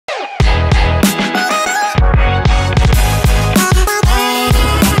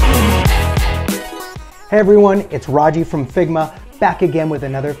Hey everyone, it's Raji from Figma, back again with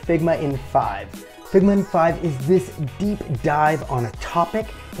another Figma in 5. Figma in 5 is this deep dive on a topic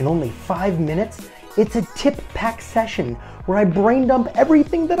in only 5 minutes. It's a tip-packed session where I brain dump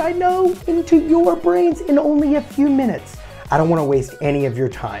everything that I know into your brains in only a few minutes. I don't want to waste any of your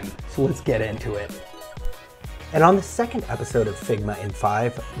time, so let's get into it. And on the second episode of Figma in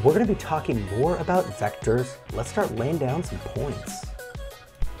 5, we're going to be talking more about vectors. Let's start laying down some points.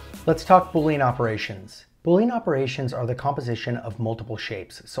 Let's talk Boolean operations. Boolean operations are the composition of multiple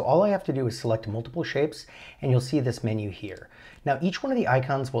shapes. So all I have to do is select multiple shapes and you'll see this menu here. Now each one of the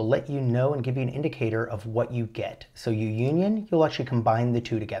icons will let you know and give you an indicator of what you get. So you union, you'll actually combine the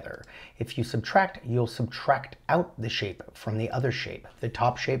two together. If you subtract, you'll subtract out the shape from the other shape, the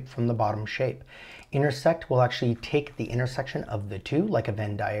top shape from the bottom shape. Intersect will actually take the intersection of the two, like a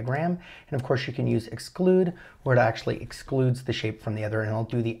Venn diagram. And of course you can use exclude, where it actually excludes the shape from the other, and it'll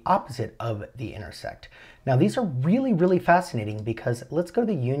do the opposite of the intersect. Now these are really fascinating because let's go to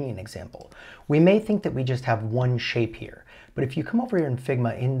the union example. We may think that we just have one shape here, but if you come over here in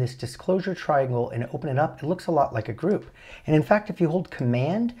Figma in this disclosure triangle and open it up, it looks a lot like a group. And in fact, if you hold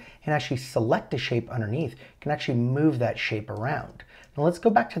Command and actually select a shape underneath, you can actually move that shape around. Now let's go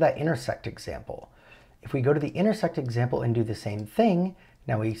back to that intersect example. If we go to the intersect example and do the same thing,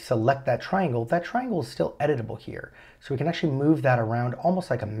 now we select that triangle is still editable here. So we can actually move that around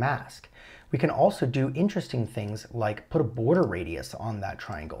almost like a mask. We can also do interesting things like put a border radius on that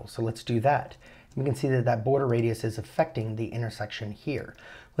triangle. So let's do that. We can see that that border radius is affecting the intersection here.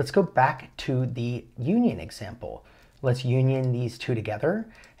 Let's go back to the union example. Let's union these two together.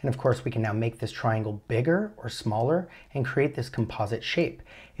 And of course, we can now make this triangle bigger or smaller and create this composite shape.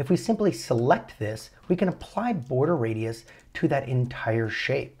 If we simply select this, we can apply border radius to that entire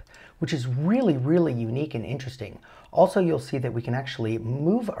shape, which is really unique and interesting. Also, you'll see that we can actually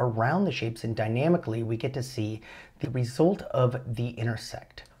move around the shapes, and dynamically we get to see the result of the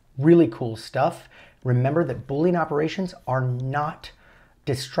intersect. Really cool stuff. Remember that Boolean operations are not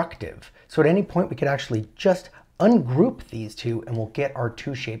destructive. So at any point we could actually just ungroup these two and we'll get our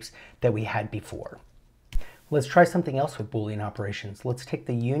two shapes that we had before. Let's try something else with Boolean operations. Let's take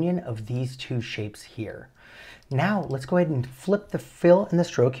the union of these two shapes here. Now let's go ahead and flip the fill and the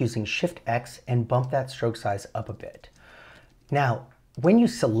stroke using Shift X and bump that stroke size up a bit. Now, when you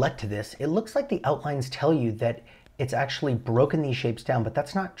select this, it looks like the outlines tell you that it's actually broken these shapes down, but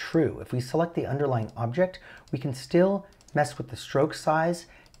that's not true. If we select the underlying object, we can still mess with the stroke size.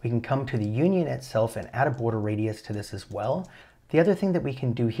 We can come to the union itself and add a border radius to this as well. The other thing that we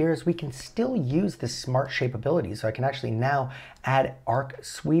can do here is we can still use the smart shape ability. So I can actually now add arc,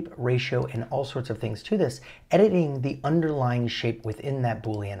 sweep, ratio, and all sorts of things to this, editing the underlying shape within that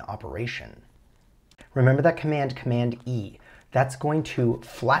Boolean operation. Remember that Command E. That's going to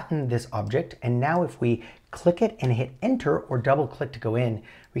flatten this object. And now if we click it and hit Enter or double click to go in,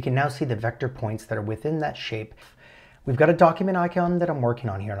 we can now see the vector points that are within that shape. We've got a document icon that I'm working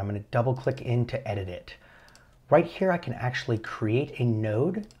on here, and I'm going to double click in to edit it. Right here, I can actually create a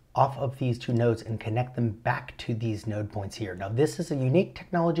node off of these two nodes and connect them back to these node points here. Now, this is a unique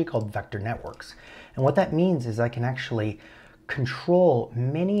technology called vector networks. And what that means is I can actually control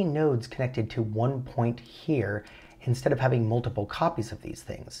many nodes connected to one point here instead of having multiple copies of these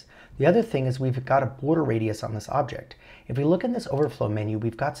things. The other thing is we've got a border radius on this object. If we look in this overflow menu,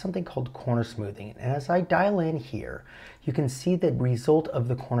 we've got something called corner smoothing. And as I dial in here, you can see the result of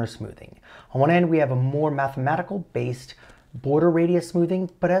the corner smoothing. On one end, we have a more mathematical based border radius smoothing,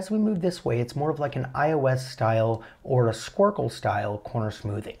 but as we move this way, it's more of like an iOS style or a Squircle style corner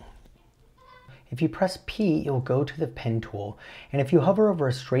smoothing. If you press P, you'll go to the pen tool, and if you hover over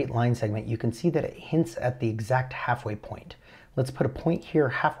a straight line segment, you can see that it hints at the exact halfway point. Let's put a point here,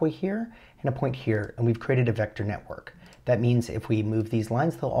 halfway here, and a point here, and we've created a vector network. That means if we move these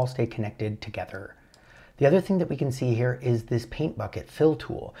lines, they'll all stay connected together. The other thing that we can see here is this paint bucket fill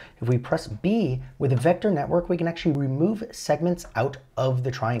tool. If we press B with a vector network, we can actually remove segments out of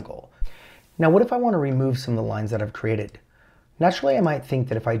the triangle. Now, what if I want to remove some of the lines that I've created? Naturally, I might think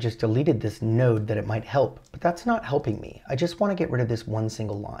that if I just deleted this node that it might help, but that's not helping me. I just want to get rid of this one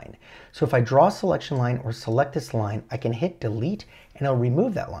single line. So if I draw a selection line or select this line, I can hit delete and it'll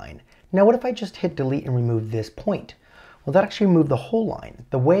remove that line. Now, what if I just hit delete and remove this point? Well, that actually removed the whole line.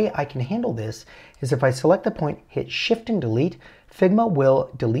 The way I can handle this is if I select the point, hit Shift and delete, Figma will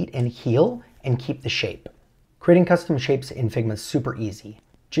delete and heal and keep the shape. Creating custom shapes in Figma is super easy.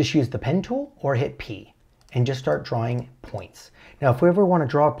 Just use the pen tool or hit P and just start drawing points. Now, if we ever want to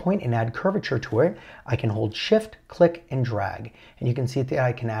draw a point and add curvature to it, I can hold Shift, click, and drag. And you can see that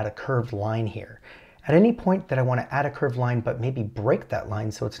I can add a curved line here. At any point that I want to add a curved line but maybe break that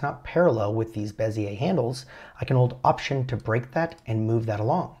line so it's not parallel with these Bezier handles, I can hold Option to break that and move that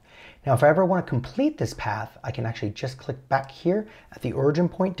along. Now if I ever want to complete this path, I can actually just click back here at the origin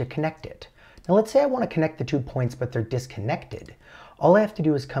point to connect it. Now let's say I want to connect the 2 points but they're disconnected. All I have to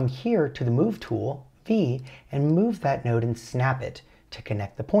do is come here to the Move tool, V, and move that node and snap it to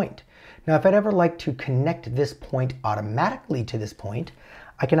connect the point. Now if I'd ever like to connect this point automatically to this point,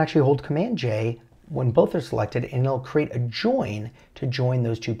 I can actually hold Command J when both are selected and it'll create a join to join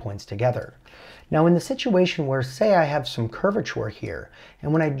those 2 points together. Now in the situation where, say, I have some curvature here,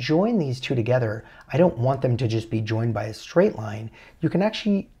 and when I join these two together, I don't want them to just be joined by a straight line, you can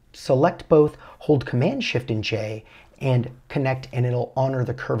actually select both, hold Command Shift and J, and connect, and it'll honor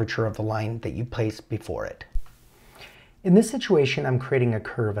the curvature of the line that you placed before it. In this situation, I'm creating a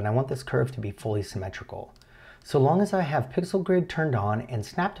curve, and I want this curve to be fully symmetrical. So long as I have Pixel Grid turned on and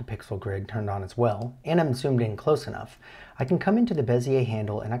Snap to Pixel Grid turned on as well, and I'm zoomed in close enough, I can come into the Bezier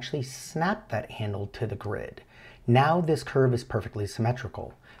handle and actually snap that handle to the grid. Now this curve is perfectly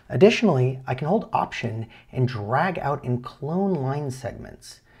symmetrical. Additionally, I can hold Option and drag out and clone line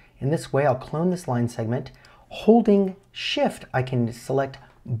segments. In this way, I'll clone this line segment. Holding Shift, I can select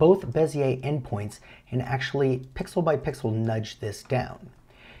both Bezier endpoints and actually pixel by pixel nudge this down.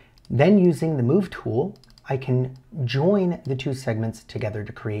 Then using the Move tool, I can join the 2 segments together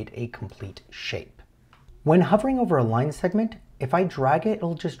to create a complete shape. When hovering over a line segment, if I drag it,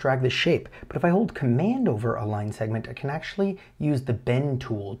 it'll just drag the shape. But if I hold Command over a line segment, I can actually use the Bend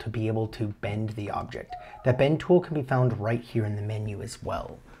tool to be able to bend the object. That Bend tool can be found right here in the menu as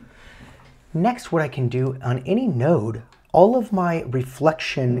well. Next, what I can do on any node, all of my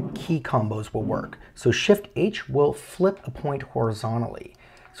reflection key combos will work. So Shift H will flip a point horizontally.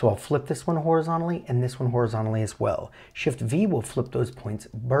 So I'll flip this one horizontally and this one horizontally as well. Shift V will flip those points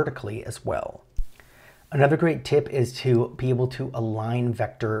vertically as well. Another great tip is to be able to align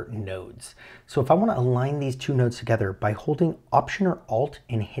vector nodes. So if I want to align these 2 nodes together, by holding Option or Alt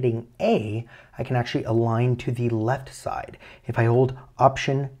and hitting A, I can actually align to the left side. If I hold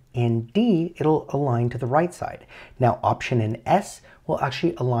Option and D, it'll align to the right side. Now Option and S will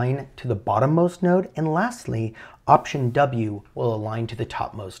actually align to the bottommost node, and lastly, Option W will align to the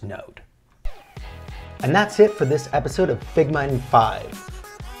topmost node. And that's it for this episode of Figma in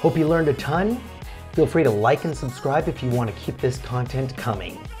 5. Hope you learned a ton. Feel free to like and subscribe if you want to keep this content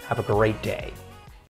coming. Have a great day.